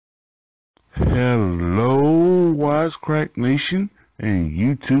Hello, Wisecrack Nation and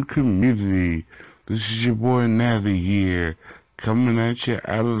YouTube community. This is your boy Navi here, coming at you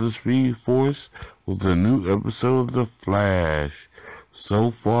out of the Speed Force with a new episode of The Flash.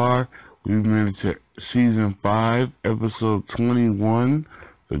 So far, we've made it to Season 5, Episode 21,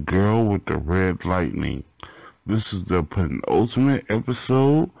 The Girl with the Red Lightning. This is the penultimate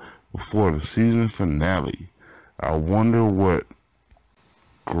episode before the season finale. I wonder what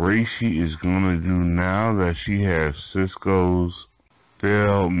Gracie is gonna do now that she has Cisco's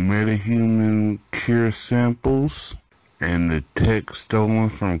failed metahuman cure samples and the tech stolen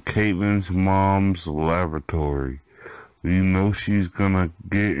from Caitlin's mom's laboratory. We know she's gonna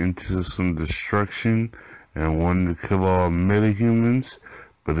get into some destruction and want to kill all metahumans,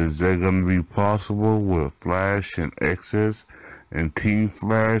 but is that gonna be possible with Flash and Excess and Team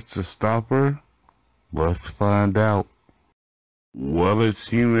Flash to stop her? Let's find out. Well, it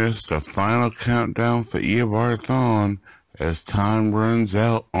seems it's the final countdown for Eobard as time runs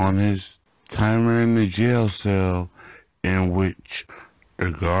out on his timer in the jail cell, in which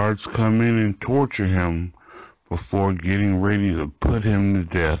the guards come in and torture him before getting ready to put him to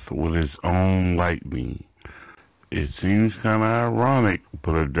death with his own lightning. It seems kind of ironic,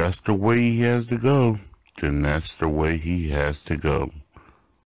 but if that's the way he has to go, then that's the way he has to go.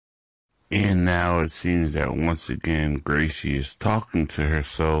 And now it seems that once again Gracie is talking to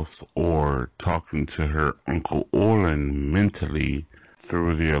herself or talking to her Uncle Orlin mentally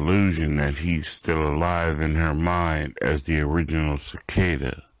through the illusion that he's still alive in her mind as the original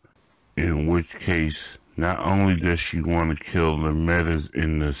Cicada. In which case, not only does she want to kill the metas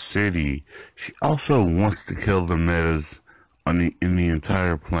in the city, she also wants to kill the metas in the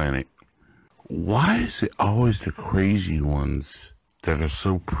entire planet. Why is it always the crazy ones that are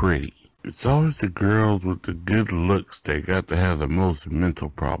so pretty? It's always the girls with the good looks that got to have the most mental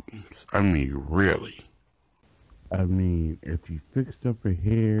problems. I mean, really. I mean, if you fixed up her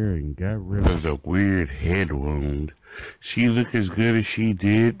hair and got rid of the weird head wound, she looked as good as she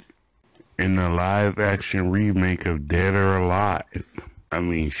did in the live-action remake of Dead or Alive. I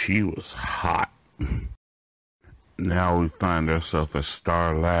mean, she was hot. Now we find ourselves at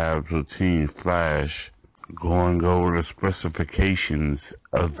Star Labs with Team Flash, going over the specifications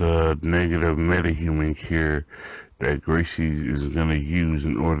of the negative metahuman cure that Gracie is going to use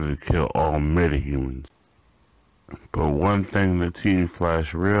in order to kill all metahumans. But one thing that Team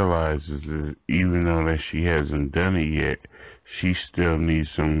Flash realizes is even though that she hasn't done it yet, she still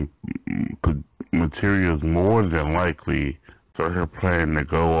needs some materials more than likely for her plan to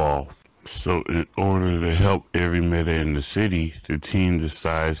go off. So in order to help every meta in the city, the team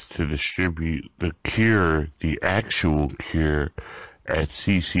decides to distribute the cure, the actual cure, at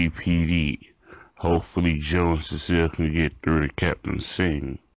CCPD. Hopefully Joe and Cecile can get through to Captain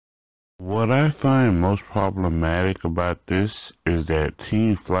Singh. What I find most problematic about this is that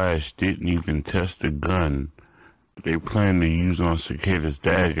Team Flash didn't even test the gun they plan to use on Cicada's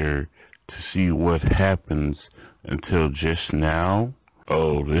dagger to see what happens until just now.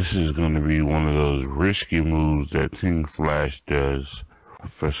 Oh, this is going to be one of those risky moves that Team Flash does.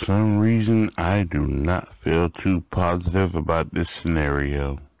 For some reason, I do not feel too positive about this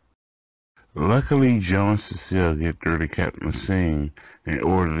scenario. Luckily, Joe and Cecile get through to Captain Singh in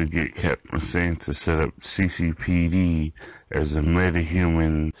order to get Captain Singh to set up CCPD as a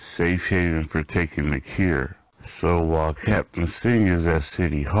metahuman safe haven for taking the cure. So while Captain Singh is at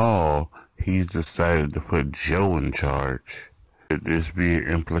City Hall, he's decided to put Joe in charge. Could this be an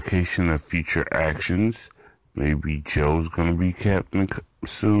implication of future actions? Maybe Joe's gonna be captain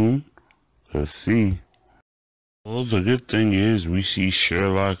soon? Let's see. Well, the good thing is we see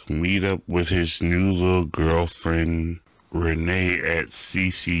Sherlock meet up with his new little girlfriend, Renee, at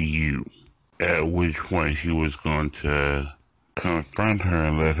CCU. At which point he was going to confront her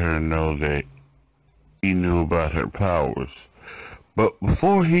and let her know that he knew about her powers. But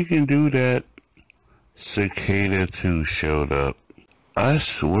before he can do that, Cicada 2 showed up. I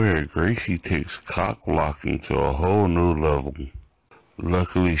swear Gracie takes cock-blocking to a whole new level.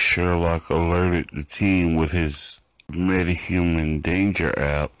 Luckily, Sherlock alerted the team with his Metahuman Danger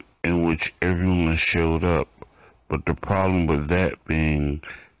app, in which everyone showed up. But the problem with that being,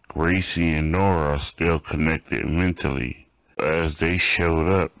 Gracie and Nora are still connected mentally. As they showed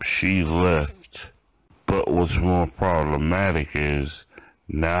up, she left. But what's more problematic is,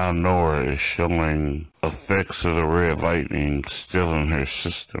 now Nora is showing effects of the red lightning still in her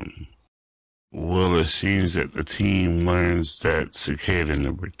system. Well, it seems that the team learns that Cicada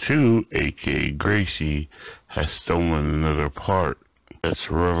number 2, aka Gracie, has stolen another part that's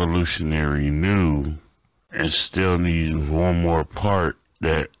revolutionary new and still needs one more part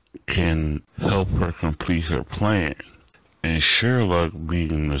that can help her complete her plan. And Sherlock,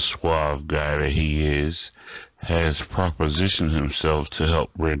 being the suave guy that he is, has propositioned himself to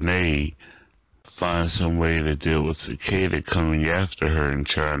help Renee find some way to deal with Cicada coming after her and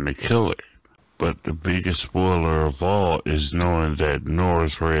trying to kill her. But the biggest spoiler of all is knowing that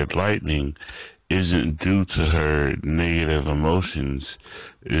Nora's red lightning isn't due to her negative emotions,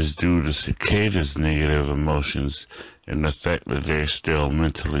 it is due to Cicada's negative emotions and the fact that they're still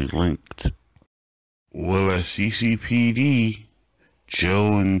mentally linked. Well, at CCPD,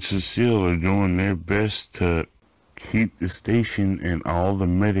 Joe and Cecile are doing their best to keep the station and all the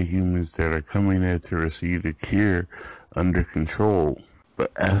metahumans that are coming there to receive the cure under control.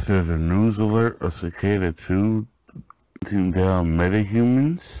 But after the news alert of Cicada 2 hunting down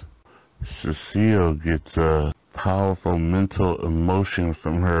metahumans, Cecile gets a powerful mental emotion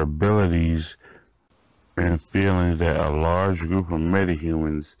from her abilities and feeling that a large group of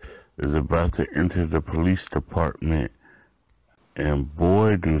metahumans is about to enter the police department, and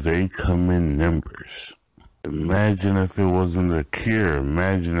boy do they come in numbers. Imagine if it wasn't a cure,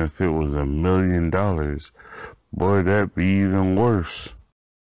 imagine if it was $1 million. Boy, that'd be even worse.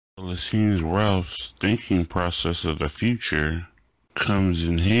 Well, it seems Ralph's thinking process of the future comes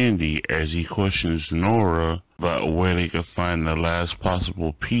in handy as he questions Nora about where they could find the last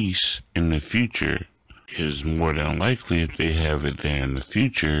possible piece in the future. Because more than likely, if they have it there in the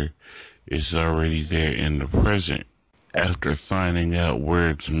future, it's already there in the present. After finding out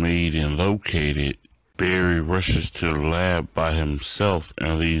where it's made and located, Barry rushes to the lab by himself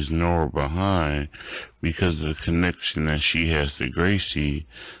and leaves Nora behind because of the connection that she has to Gracie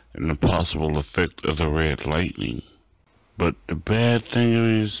and the possible effect of the red lightning. But the bad thing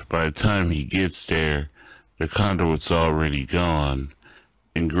is, by the time he gets there, the conduit's already gone,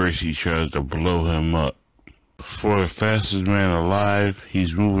 and Gracie tries to blow him up. For the fastest man alive,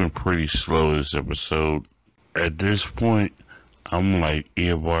 he's moving pretty slow this episode. At this point, I'm like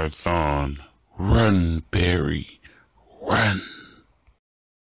Eobard Thawne. Run, Barry, run!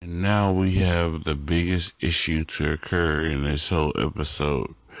 And now we have the biggest issue to occur in this whole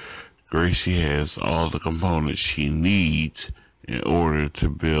episode. Gracie has all the components she needs in order to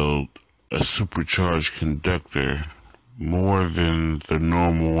build a supercharged conductor, more than the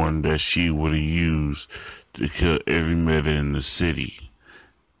normal one that she would have used to kill every meta in the city.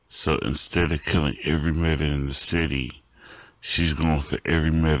 So instead of killing every meta in the city, she's going for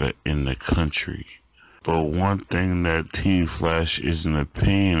every meta in the country. But one thing that Team Flash isn't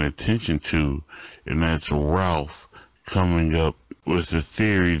paying attention to, and that's Ralph coming up with a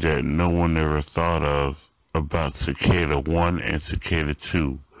theory that no one ever thought of about Cicada 1 and Cicada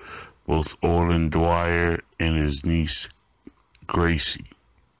 2, both Orland Dwyer and his niece Gracie.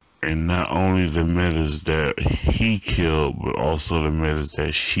 And not only the metas that he killed, but also the metas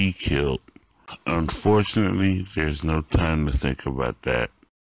that she killed. Unfortunately, there's no time to think about that.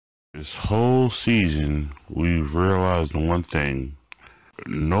 This whole season, we've realized one thing.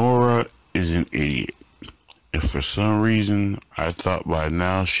 Nora is an idiot. And for some reason, I thought by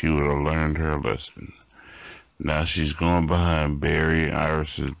now she would have learned her lesson. Now she's going behind Barry and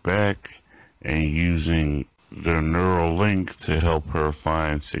Iris's back and using the neural link to help her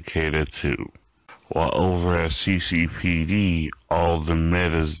find Cicada 2. While over at CCPD, all the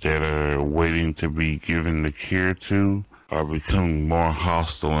metas that are waiting to be given the cure to are becoming more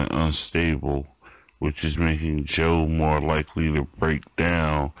hostile and unstable, which is making Joe more likely to break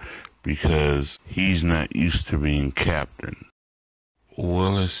down because he's not used to being captain.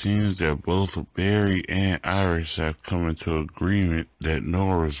 Well, it seems that both Barry and Iris have come into agreement that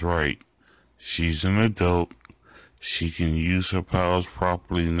Nora's right. She's an adult. She can use her powers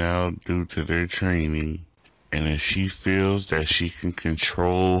properly now due to their training. And if she feels that she can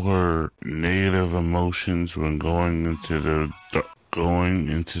control her negative emotions when going into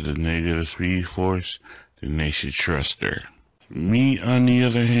the negative speed force, then they should trust her. Me, on the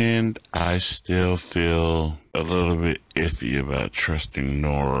other hand, I still feel a little bit iffy about trusting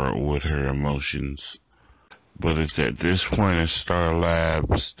Nora with her emotions. But it's at this point in Star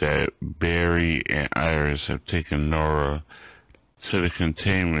Labs that Barry and Iris have taken Nora to the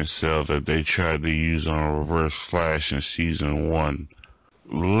containment cell that they tried to use on Reverse Flash in Season 1.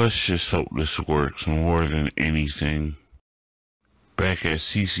 Let's just hope this works more than anything. Back at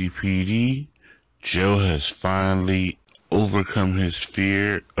CCPD, Joe has finally overcome his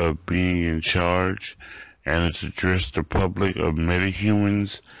fear of being in charge and has addressed the public of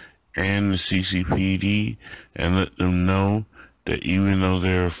metahumans and the CCPD and let them know that even though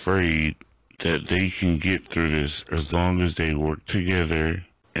they're afraid, that they can get through this as long as they work together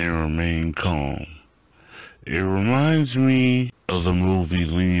and remain calm. It reminds me of the movie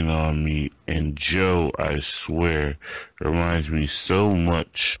Lean on Me, and Joe, I swear, reminds me so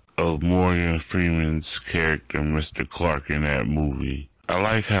much of Morgan Freeman's character, Mr. Clark, in that movie. I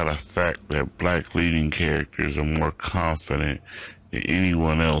like how the fact that black leading characters are more confident than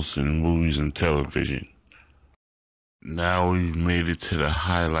anyone else in movies and television. Now we've made it to the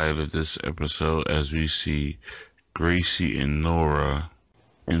highlight of this episode as we see Gracie and Nora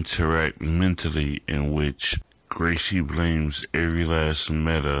interact mentally, in which Gracie blames every last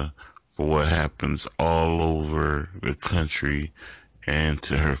meta for what happens all over the country and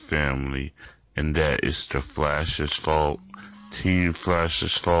to her family, and that is the Flash's fault, Team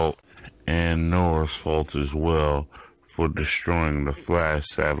Flash's fault, and Nora's fault as well for destroying the Flash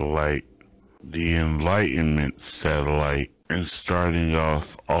satellite, the Enlightenment satellite, and starting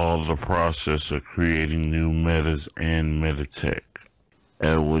off all the process of creating new metas and metatech.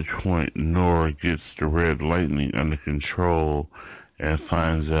 At which point Nora gets the red lightning under control and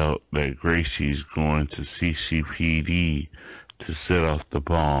finds out that Gracie's going to CCPD to set off the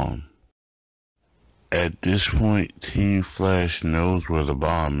bomb. At this point, Team Flash knows where the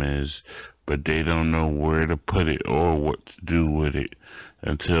bomb is, but they don't know where to put it or what to do with it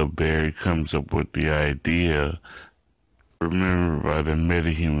until Barry comes up with the idea, remembered by the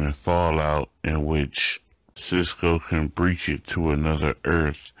metahuman fallout, in which Cisco can breach it to another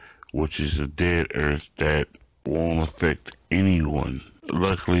Earth, which is a dead Earth that won't affect anyone.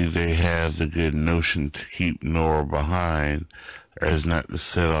 Luckily, they have the good notion to keep Nora behind, as not to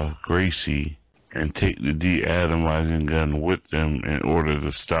set off Gracie, and take the de-atomizing gun with them in order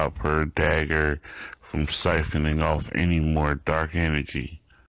to stop her dagger from siphoning off any more dark energy.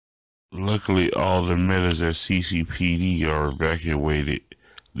 Luckily, all the metas at CCPD are evacuated,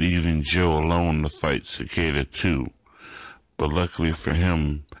 leaving Joe alone to fight Cicada 2. But luckily for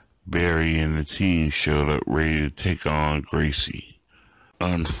him, Barry and the team showed up ready to take on Gracie.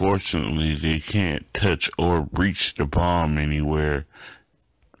 Unfortunately, they can't touch or breach the bomb anywhere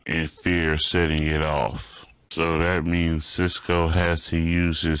in fear of setting it off. So that means Cisco has to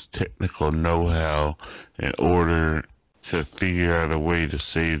use his technical know-how in order to figure out a way to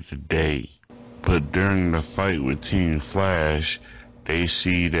save the day. But during the fight with Team Flash, they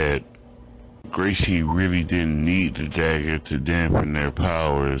see that Gracie really didn't need the dagger to dampen their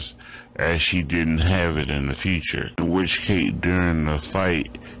powers, as she didn't have it in the future. In which case, during the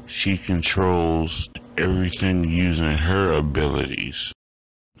fight, she controls everything using her abilities.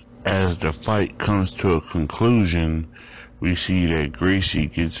 As the fight comes to a conclusion, we see that Gracie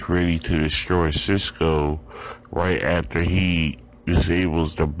gets ready to destroy Cisco right after he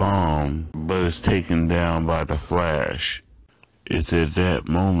disables the bomb, but is taken down by the Flash. It's at that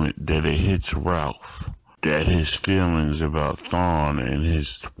moment that it hits Ralph that his feelings about Thawne and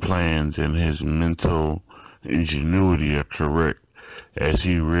his plans and his mental ingenuity are correct, as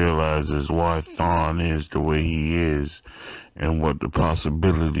he realizes why Thawne is the way he is and what the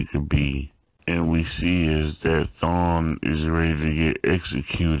possibility could be. And we see is that Thawne is ready to get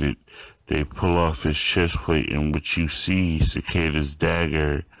executed. They pull off his chest plate, in which you see Cicada's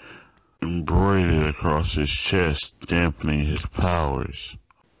dagger embroidered across his chest, dampening his powers.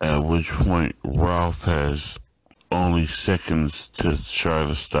 At which point, Ralph has only seconds to try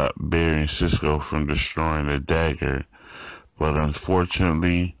to stop Barry and Cisco from destroying the dagger. But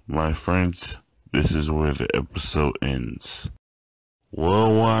unfortunately, my friends, this is where the episode ends.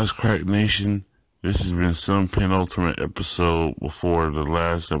 Well, Wisecrack Nation, this has been some penultimate episode before the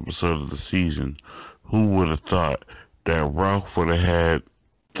last episode of the season. Who would have thought that Ralph would have had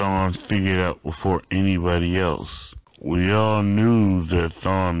Thawne figured out before anybody else? We all knew that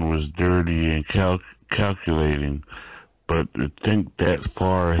Thawne was dirty and calculating, but to think that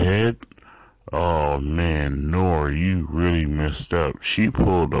far ahead? Oh man, Nora, you really messed up. She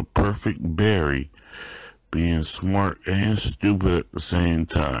pulled a perfect Barry, being smart and stupid at the same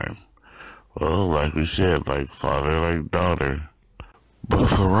time. Well, like we said, like father, like daughter. But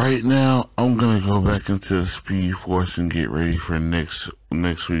for right now, I'm gonna go back into the Speed Force and get ready for next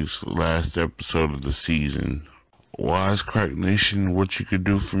week's last episode of the season. Wisecrack Nation, what you could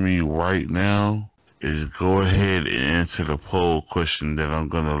do for me right now is go ahead and answer the poll question that I'm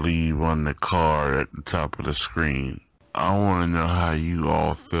gonna leave on the card at the top of the screen. I want to know how you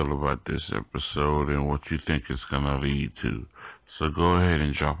all feel about this episode and what you think it's gonna lead to. So go ahead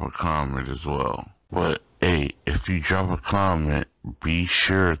and drop a comment as well. But hey, if you drop a comment, be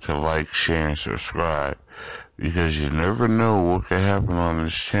sure to like, share, and subscribe, because you never know what could happen on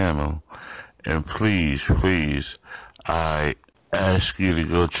this channel. And please, I ask you to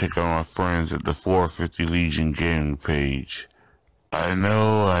go check out my friends at the 450 Legion gaming page. I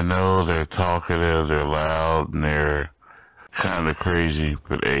know, they're talkative, they're loud, and they're kind of crazy,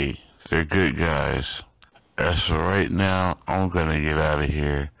 but hey, they're good guys. As for right now, I'm gonna get out of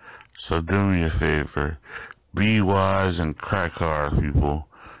here. So do me a favor. Be wise and crack hard, people.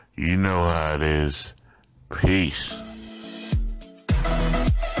 You know how it is. Peace.